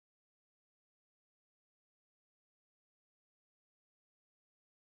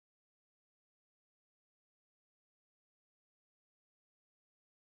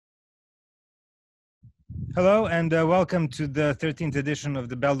Hello and welcome to the 13th edition of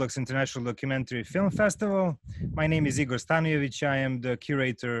the BelDocS International Documentary Film Festival. My name is Igor Stanojevic. I am the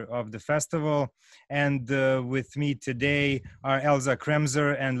curator of the festival. And with me today are Elsa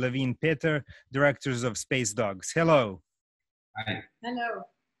Kremser and Levin, directors of Space Dogs. Hello. Hi. Hello.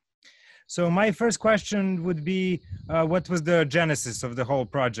 So my first question would be, what was the genesis of the whole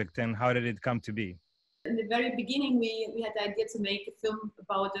project and how did it come to be? In the very beginning, we had the idea to make a film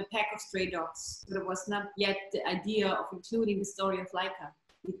about a pack of stray dogs. But it was not yet the idea of including the story of Laika.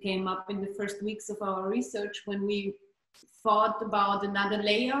 It came up in the first weeks of our research when we thought about another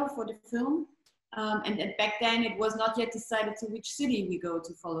layer for the film. And back then, it was not yet decided to which city we go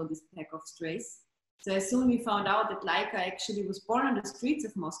to follow this pack of strays. So as soon as we found out that Laika actually was born on the streets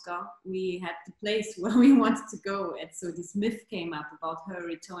of Moscow, we had the place where we wanted to go. And so this myth came up about her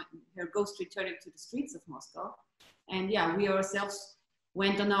ghost returning to the streets of Moscow. And yeah, we ourselves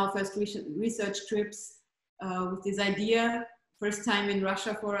went on our first research trips with this idea, first time in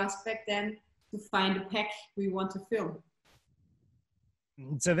Russia for us back then, to find a pack we want to film.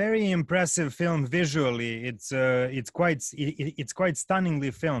 It's a very impressive film visually. It's quite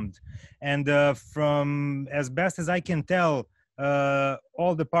stunningly filmed, and from as best as I can tell,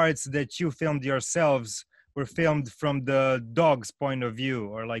 all the parts that you filmed yourselves were filmed from the dog's point of view,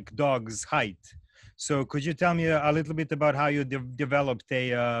 or like dog's height. So could you tell me a little bit about how you developed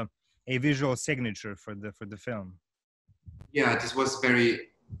a visual signature for the film? Yeah, this was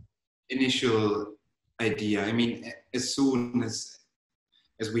very initial idea. I mean, as soon as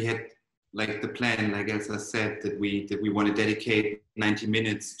we had like the plan, like Elsa said, that we want to dedicate 90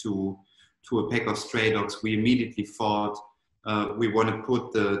 minutes to a pack of stray dogs, we immediately thought we want to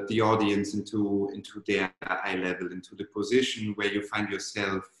put the audience into their eye level, into the position where you find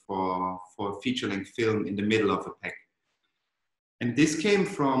yourself for a feature-length film in the middle of a pack. And this came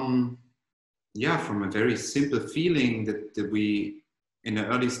from a very simple feeling that we, in an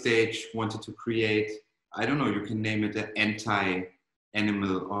early stage, wanted to create, I don't know, you can name it an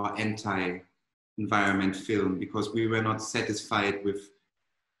anti-animal or anti-environment film, because we were not satisfied with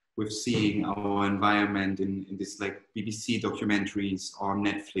seeing our environment in this like BBC documentaries or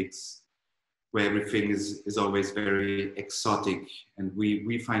Netflix, where everything is always very exotic, and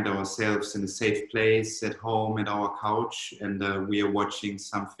we find ourselves in a safe place at home at our couch, and we are watching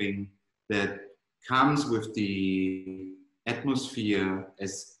something that comes with the atmosphere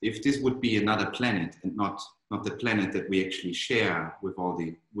as if this would be another planet and not the planet that we actually share with all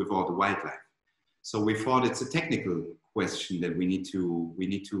the wildlife. So we thought it's a technical question that we need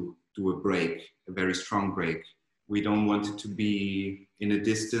to do a break, a very strong break. We don't want it to be in a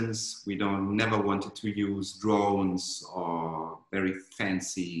distance. We never wanted to use drones or very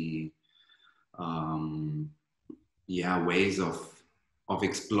fancy ways of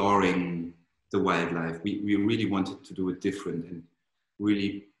exploring the wildlife. We really wanted to do it different and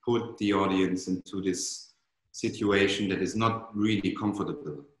really put the audience into this situation that is not really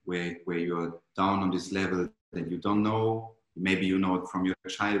comfortable, where you're down on this level that you don't know. Maybe you know it from your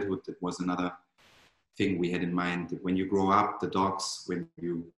childhood. That was another thing we had in mind, that when you grow up, the dogs, when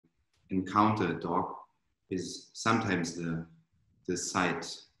you encounter a dog, is sometimes the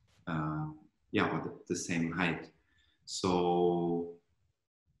sight, or the same height. So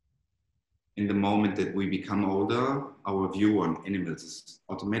in the moment that we become older, our view on animals is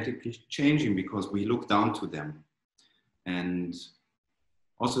automatically changing because we look down to them. And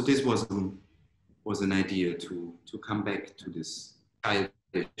also this was an idea to come back to this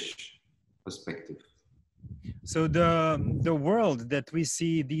childish perspective. So the world that we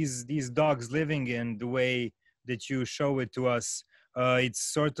see these dogs living in, the way that you show it to us, it's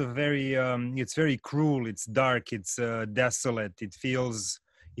sort of it's very cruel, it's dark, it's desolate, it feels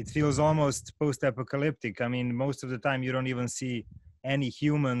almost post-apocalyptic. I mean, most of the time you don't even see any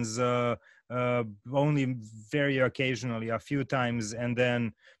humans, only very occasionally, a few times, and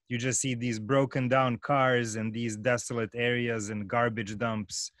then you just see these broken down cars and these desolate areas and garbage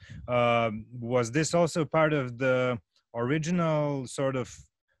dumps. Was this also part of the original sort of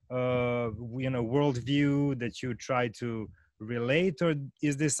worldview that you try to relate, or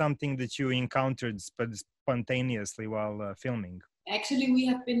is this something that you encountered spontaneously while filming? Actually, we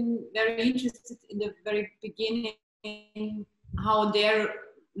have been very interested in the very beginning how their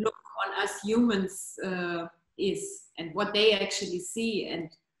look on us humans is, and what they actually see, and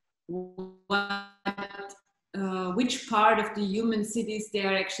which part of the human cities they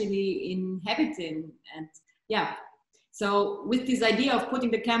are actually inhabiting. And yeah, so with this idea of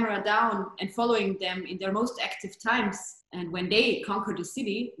putting the camera down and following them in their most active times, and when they conquer the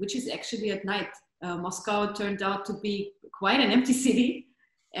city, which is actually at night, Moscow turned out to be quite an empty city.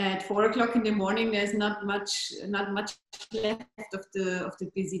 At 4 o'clock in the morning, there's not much left of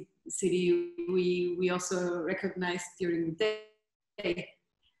the busy city we also recognized during the day.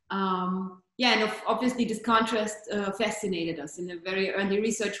 Yeah, and obviously this contrast fascinated us in a very early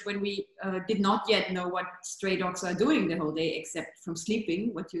research when we did not yet know what stray dogs are doing the whole day, except from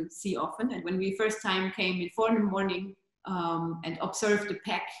sleeping, what you see often. And when we first time came in 4 in the morning and observed the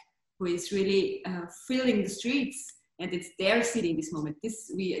pack, who is really filling the streets, and it's their city in this moment.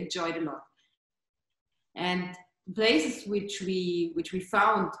 This we enjoyed a lot. And places which we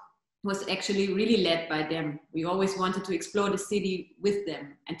found was actually really led by them. We always wanted to explore the city with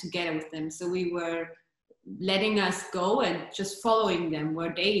them and together with them. So we were letting us go and just following them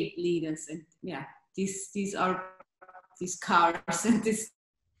where they lead us. And yeah, these are these cars and these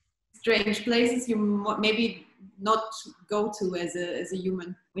strange places you maybe not go to as a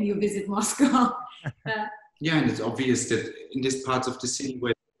human when you visit Moscow. Yeah, and it's obvious that in this part of the city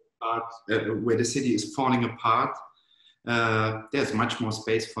where the city is falling apart, there's much more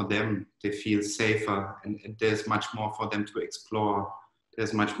space for them. They feel safer, and there's much more for them to explore.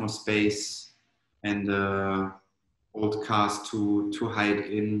 There's much more space and old cars to hide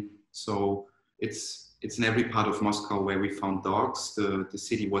in. So it's in every part of Moscow where we found dogs. The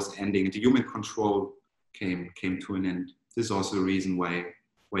city was ending. The human control came to an end. This is also the reason why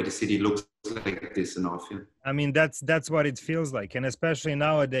the city looks like this in our film. I mean, that's what it feels like, and especially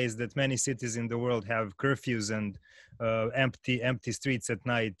nowadays that many cities in the world have curfews and empty streets at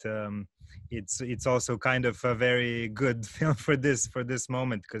night. It's also kind of a very good film for this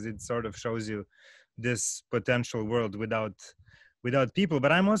moment, because it sort of shows you this potential world without people.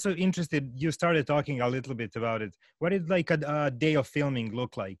 But I'm also interested. You started talking a little bit about it. What did like a day of filming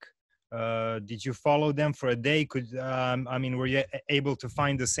look like? Did you follow them for a day? I mean, were you able to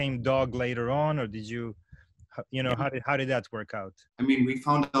find the same dog later on, or did you, how did that work out? I mean, we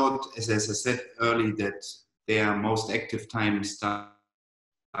found out, as I said early, that their most active time starts,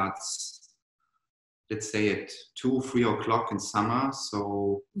 let's say, at 2-3 o'clock in summer.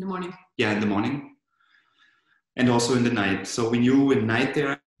 So in the morning. Yeah, in the morning, and also in the night. So we knew in night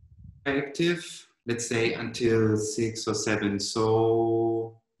they're active, let's say until 6 or 7.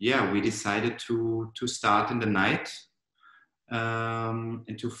 So yeah, we decided to start in the night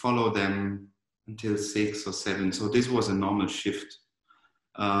and to follow them until 6 or 7. So this was a normal shift.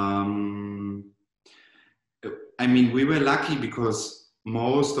 I mean, we were lucky because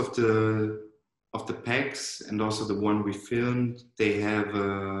most of the packs and also the one we filmed, they have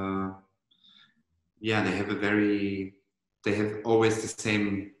always the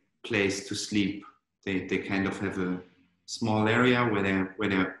same place to sleep. They kind of have a small area where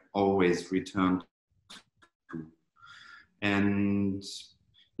they always return to. And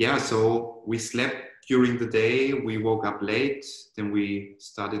yeah, so we slept during the day, we woke up late, then we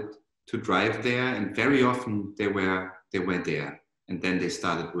started to drive there, and very often they were there, and then they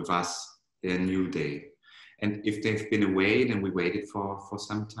started with us their new day. And if they've been away, then we waited for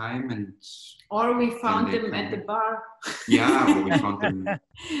some time, or we found them at the bar. Yeah, or we found them at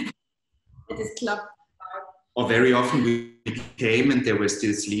this club. Or very often we came and they were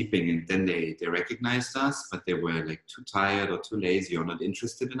still sleeping, and then they recognized us, but they were like too tired or too lazy or not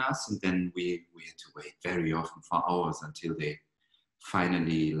interested in us. And then we had to wait very often for hours until they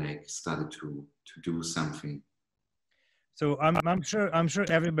finally like started to do something. So I'm sure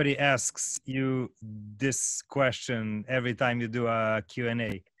everybody asks you this question every time you do a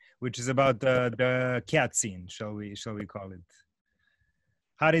Q&A, which is about the cat scene, shall we call it?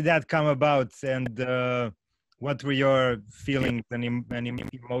 How did that come about, and what were your feelings and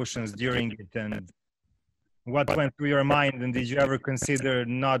emotions during it, and what went through your mind, and did you ever consider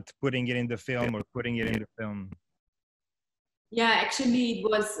not putting it in the film or putting it in the film? Yeah, actually it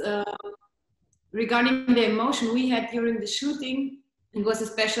was regarding the emotion we had during the shooting. It was a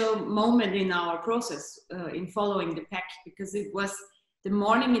special moment in our process in following the pack, because it was the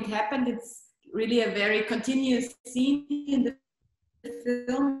morning it happened. It's really a very continuous scene in the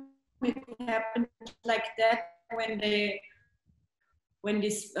film. It happened like that when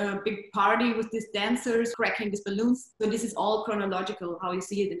this big party with these dancers cracking these balloons. So this is all chronological, how you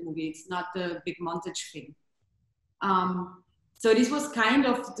see it in the movie. It's not the big montage thing. So this was kind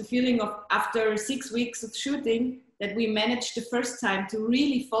of the feeling of, after 6 weeks of shooting, that we managed the first time to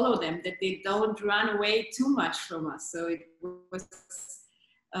really follow them, that they don't run away too much from us. So it was,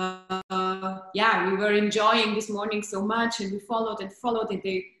 yeah, we were enjoying this morning so much, and we followed, and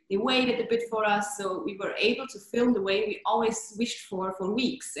they waited a bit for us. So we were able to film the way we always wished for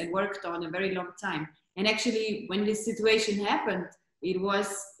weeks and worked on a very long time. And actually, when this situation happened, it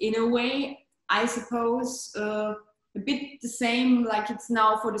was, in a way, I suppose, a bit the same like it's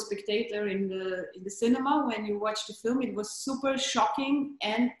now for the spectator in the cinema. When you watch the film, it was super shocking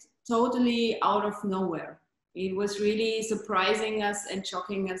and totally out of nowhere. It was really surprising us and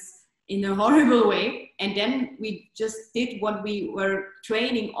shocking us in a horrible way. And then we just did what we were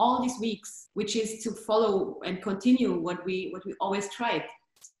training all these weeks, which is to follow and continue what we always tried.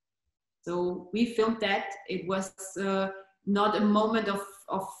 So we filmed that. It was not a moment of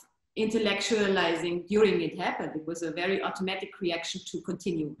intellectualizing during it happened. It was a very automatic reaction to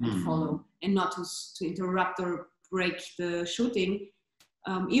continue and follow, and not to interrupt or break the shooting,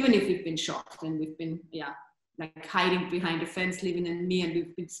 even if we've been shocked and we've been, like hiding behind the fence, Levin and me, and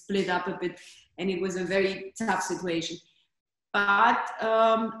we've been split up a bit, and it was a very tough situation. But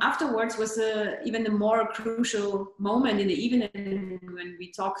afterwards was even a more crucial moment in the evening when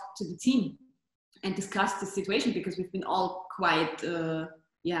we talked to the team and discussed the situation, because we've been all quite, in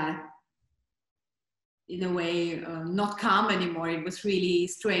a way, not calm anymore. It was really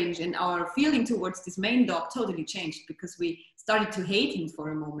strange. And our feeling towards this main dog totally changed, because we started to hate him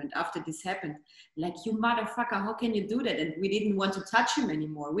for a moment after this happened. Like, you motherfucker, how can you do that? And we didn't want to touch him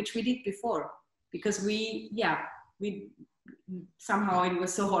anymore, which we did before, because we somehow it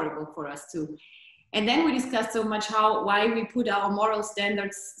was so horrible for us too. And then we discussed so much why we put our moral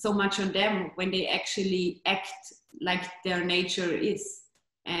standards so much on them when they actually act like their nature is,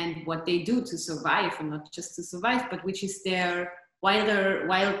 and what they do to survive, and not just to survive, but which is their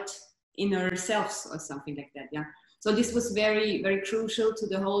wild inner selves or something like that. Yeah. So this was very, very crucial to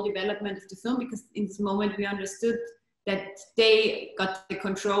the whole development of the film, because in this moment we understood that they got the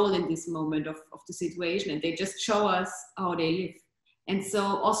control in this moment of the situation, and they just show us how they live. And so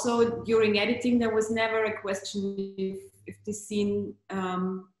also during editing, there was never a question if this scene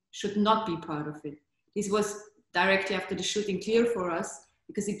should not be part of it. This was directly after the shooting clear for us,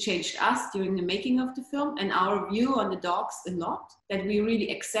 because it changed us during the making of the film and our view on the dogs a lot, that we really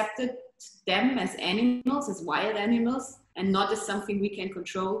accepted them as animals, as wild animals, and not as something we can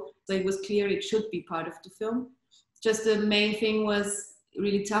control. So it was clear it should be part of the film. Just the main thing was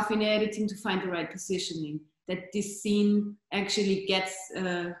really tough in editing to find the right positioning, that this scene actually gets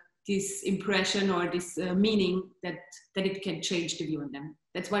this impression or this meaning that it can change the view on them.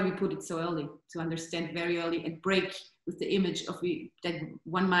 That's why we put it so early, to understand very early and break with the image that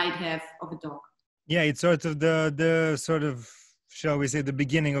one might have of a dog. Yeah, it's sort of the sort of, shall we say, the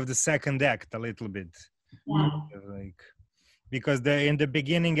beginning of the second act a little bit. Yeah. Like, because in the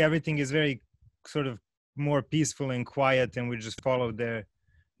beginning everything is very sort of more peaceful and quiet, and we just follow their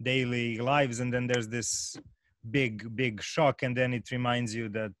daily lives, and then there's this big shock, and then it reminds you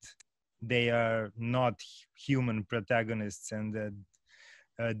that they are not human protagonists, and that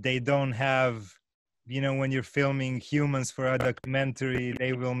they don't have, when you're filming humans for a documentary,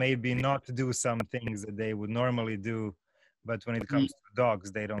 they will maybe not do some things that they would normally do, but when it comes to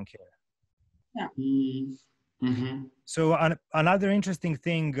dogs, they don't care. Yeah. Mm-hmm. So another interesting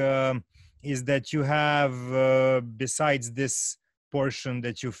thing is that you have, besides this portion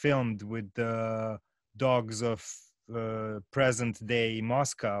that you filmed with the dogs of present day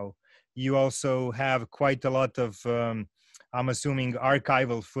Moscow, you also have quite a lot of, I'm assuming,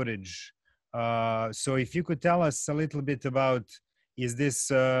 archival footage. So if you could tell us a little bit about, is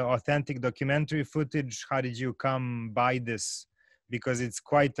this authentic documentary footage? How did you come by this? Because it's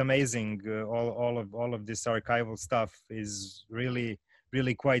quite amazing. All of this archival stuff is really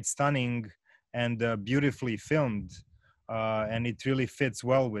quite stunning and beautifully filmed, and it really fits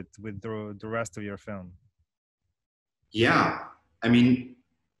well with the rest of your film. Yeah, I mean,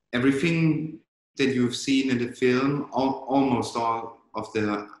 everything that you've seen in the film, almost all of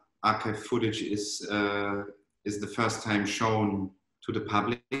the archive footage is the first time shown to the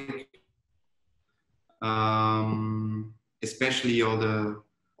public. Especially all the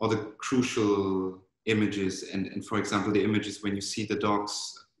crucial images, and for example, the images when you see the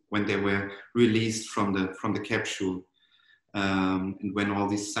dogs when they were released from the capsule, and when all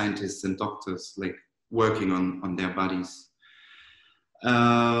these scientists and doctors like working on their bodies.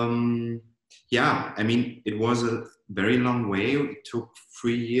 Yeah, I mean, it was a very long way. It took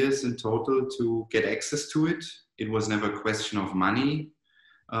 3 years in total to get access to it. It was never a question of money.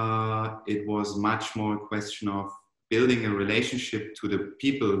 It was much more a question of building a relationship to the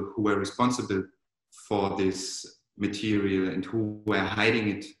people who were responsible for this material and who were hiding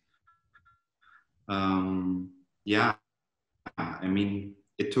it. Yeah, I mean,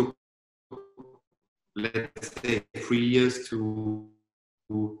 it took, let's say, 3 years to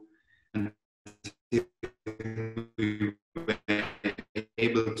until we were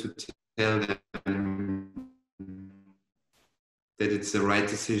able to tell them that it's the right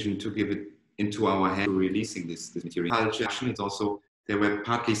decision to give it into our hands to releasing this material. Culture, it's also, there were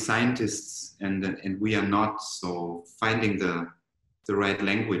partly scientists, and we are not, so finding the right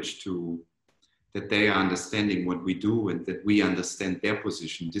language to, that they are understanding what we do and that we understand their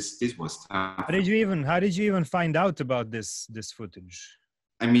position. This was tough. How did you even find out about this footage?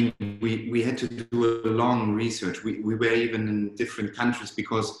 I mean, we had to do a long research. We were even in different countries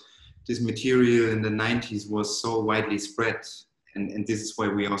because this material in the 90s was so widely spread. And this is why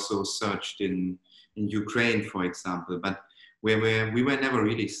we also searched in Ukraine, for example. But we were never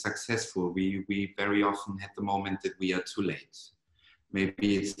really successful. We very often had the moment that we are too late.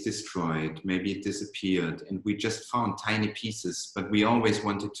 Maybe it's destroyed, maybe it disappeared. And we just found tiny pieces, but we always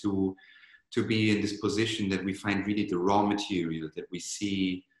wanted to be in this position that we find really the raw material, that we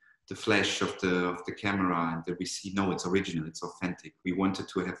see the flash of the camera, and that we see, no, it's original, it's authentic. We wanted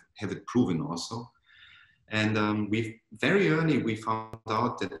to have it proven also. And very early we found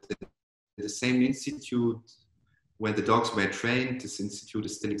out that the same institute where the dogs were trained, this institute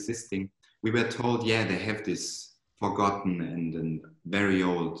is still existing. We were told, yeah, they have this forgotten and very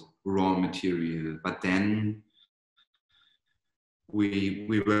old raw material. But then we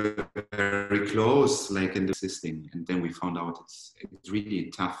were very close, like in the existing, and then we found out it's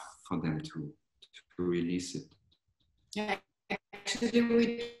really tough for them to release it. Yeah, actually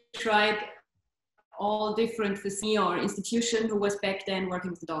we tried all different facility or institution who was back then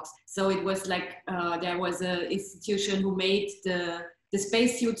working with the dogs. So it was like there was an institution who made the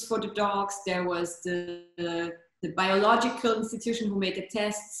spacesuits for the dogs. There was the biological institution who made the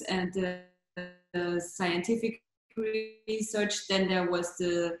tests and the scientific research. Then there was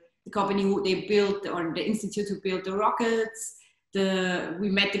the company who they built, or the institute who built the rockets. We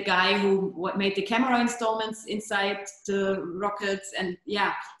met the guy who made the camera installments inside the rockets, and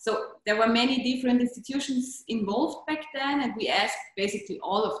yeah, so there were many different institutions involved back then, and we asked basically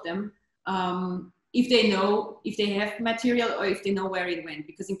all of them if they have material or if they know where it went,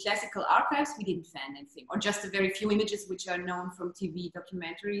 because in classical archives we didn't find anything, or just a very few images which are known from TV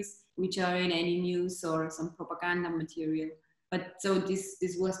documentaries, which are in any news or some propaganda material. But so this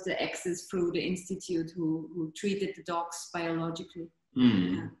was the access through the institute who treated the dogs biologically.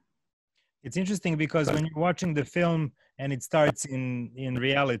 Mm. Yeah. It's interesting because when you're watching the film and it starts in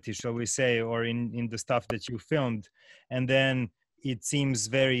reality, shall we say, or in the stuff that you filmed, and then it seems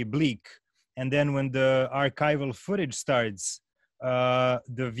very bleak. And then when the archival footage starts,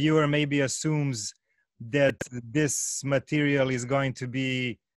 the viewer maybe assumes that this material is going to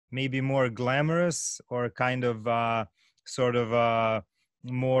be maybe more glamorous or kind of sort of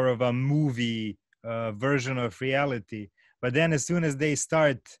more of a movie version of reality. But then as soon as they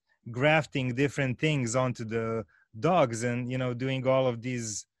start grafting different things onto the dogs and, you know, doing all of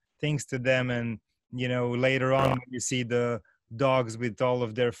these things to them, and, you know, later on you see the dogs with all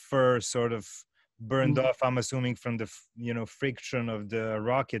of their fur sort of burned off, I'm assuming from the, you know, friction of the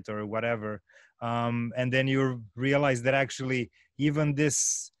rocket or whatever. And then you realize that actually even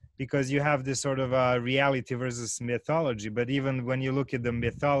this, because you have this sort of reality versus mythology, but even when you look at the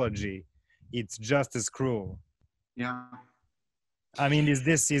mythology, it's just as cruel. Yeah. I mean, is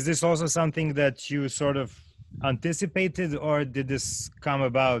this also something that you sort of anticipated, or did this come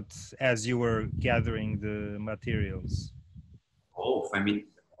about as you were gathering the materials? Oh, I mean,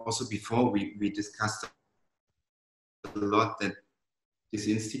 also before we discussed a lot that this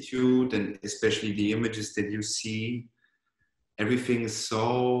institute, and especially the images that you see, everything is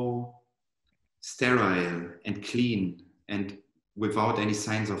so sterile and clean and without any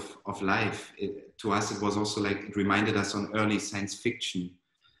signs of life. To us, it was also like, it reminded us on early science fiction.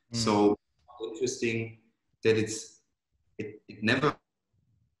 So interesting that it never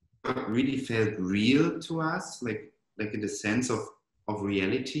really felt real to us, like in the sense of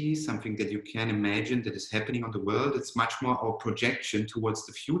reality, something that you can imagine that is happening on the world. It's much more our projection towards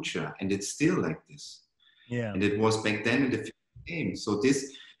the future, and it's still like this. Yeah. And it was back then in the game. So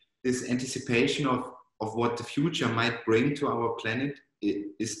this anticipation of what the future might bring to our planet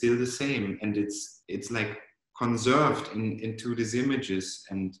is still the same, and it's like conserved into these images.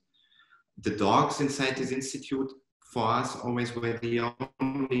 And the dogs inside this institute for us always were the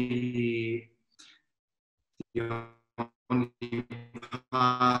only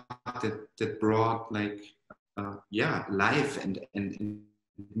part that brought like life and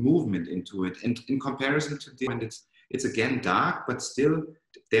movement into it. And in comparison to this, when it's again dark, but still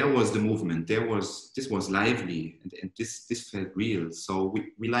there was the movement, this was lively, and this felt real. So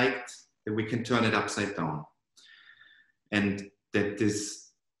we liked that we can turn it upside down, and that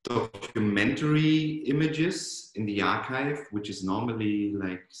this documentary images in the archive, which is normally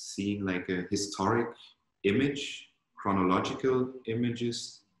like seeing like a historic image, chronological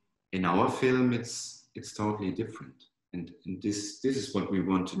images, in our film, it's totally different. And this is what we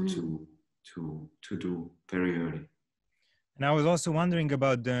wanted to do very early. And I was also wondering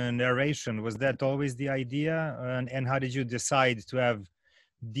about the narration. Was that always the idea? And how did you decide to have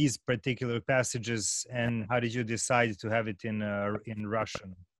these particular passages? And how did you decide to have it in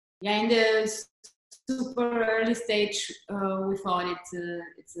Russian? Yeah, in the super early stage, we thought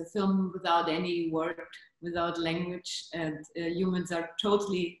it's a film without any word, without language, and humans are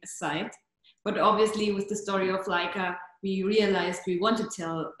totally aside. But obviously, with the story of Laika, we realized we want to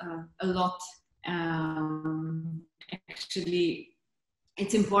tell a lot. Actually,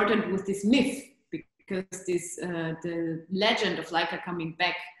 it's important with this myth, because this the legend of Laika coming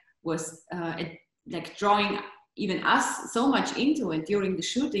back was like drawing even us so much into it during the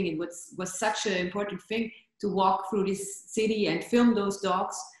shooting. It was such an important thing to walk through this city and film those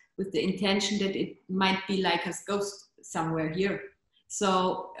dogs with the intention that it might be Laika's ghost somewhere here.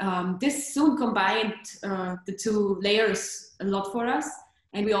 So this soon combined the two layers a lot for us.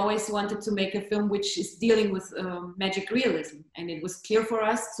 And we always wanted to make a film which is dealing with magic realism. And it was clear for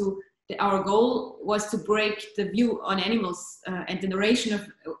us our goal was to break the view on animals and the narration of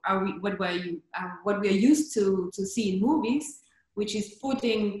what we are used to see in movies, which is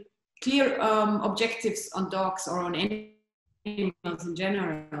putting clear objectives on dogs or on animals in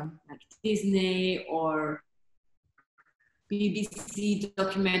general, like Disney or BBC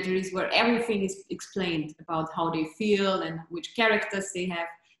documentaries, where everything is explained about how they feel and which characters they have.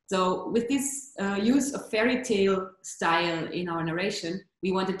 So with this use of fairy tale style in our narration,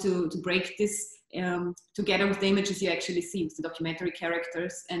 we wanted to break this together with the images you actually see, with the documentary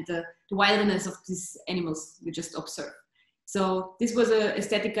characters and the wildness of these animals we just observe. So this was an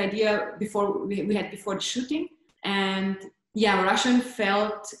aesthetic idea we had before the shooting. And yeah, Russian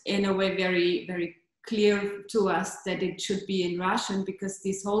felt in a way very, very clear to us that it should be in Russian, because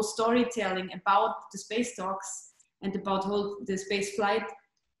this whole storytelling about the space dogs and about the space flight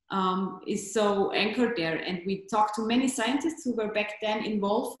is so anchored there. And we talked to many scientists who were back then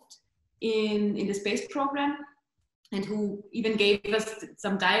involved in the space program, and who even gave us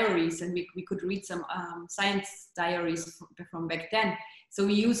some diaries, and we could read some science diaries from back then. So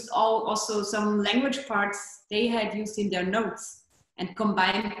we used also some language parts they had used in their notes, and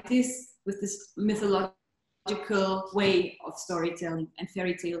combined this with this mythological way of storytelling and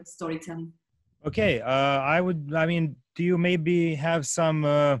fairy tale storytelling. Okay, do you maybe have some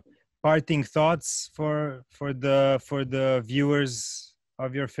parting thoughts for the viewers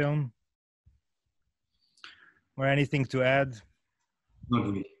of your film, or anything to add? Not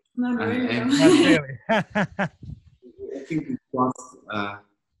really. Not really. Not really. I think we crossed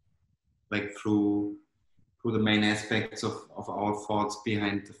like through the main aspects of our thoughts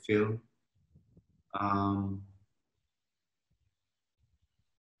behind the film.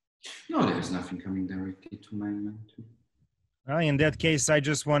 No, there's nothing coming directly to my mind. Well, in that case, I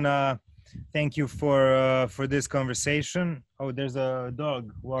just want to thank you for this conversation. Oh, there's a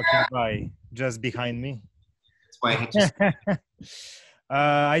dog walking by just behind me. That's why I had to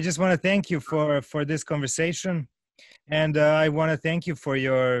I just want to thank you for this conversation, and I want to thank you for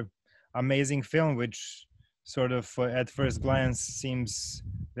your amazing film, which sort of at first glance seems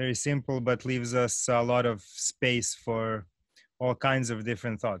very simple, but leaves us a lot of space for all kinds of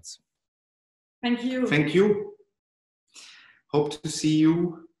different thoughts. Thank you. Thank you. Hope to see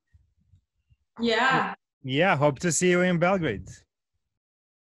you. Yeah. Yeah, hope to see you in Belgrade.